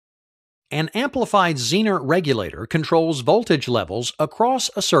An amplified zener regulator controls voltage levels across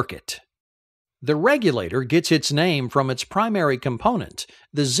a circuit. The regulator gets its name from its primary component,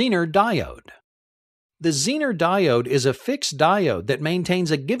 the zener diode. The zener diode is a fixed diode that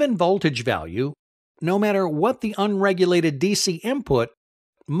maintains a given voltage value no matter what the unregulated DC input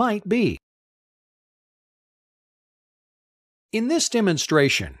might be. In this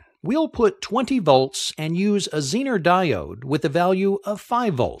demonstration, we'll put 20 volts and use a zener diode with a value of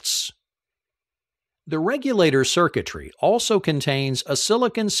 5 volts. The regulator circuitry also contains a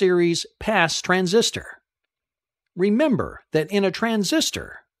silicon series pass transistor. Remember that in a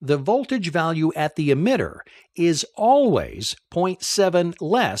transistor, the voltage value at the emitter is always 0.7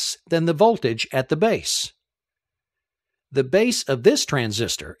 less than the voltage at the base. The base of this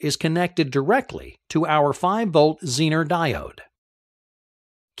transistor is connected directly to our 5-volt zener diode.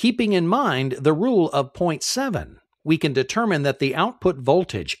 Keeping in mind the rule of 0.7, we can determine that the output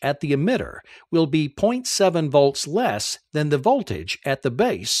voltage at the emitter will be 0.7 volts less than the voltage at the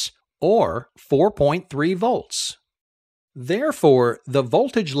base, or 4.3 volts. Therefore, the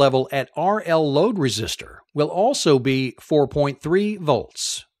voltage level at RL load resistor will also be 4.3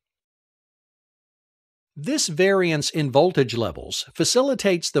 volts. This variance in voltage levels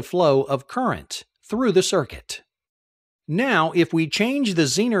facilitates the flow of current through the circuit. Now, if we change the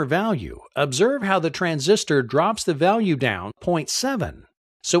zener value, observe how the transistor drops the value down 0.7.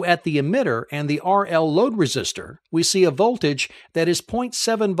 So at the emitter and the RL load resistor, we see a voltage that is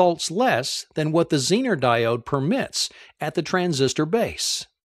 0.7 volts less than what the zener diode permits at the transistor base.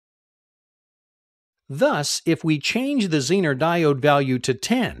 Thus, if we change the zener diode value to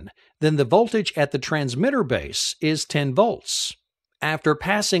 10, then the voltage at the transmitter base is 10 volts. After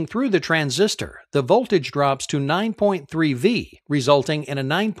passing through the transistor, the voltage drops to 9.3 V, resulting in a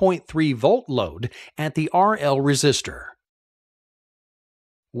 9.3 volt load at the RL resistor.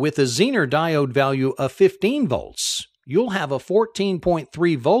 With a zener diode value of 15 volts, you'll have a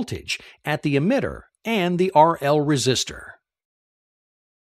 14.3 voltage at the emitter and the RL resistor.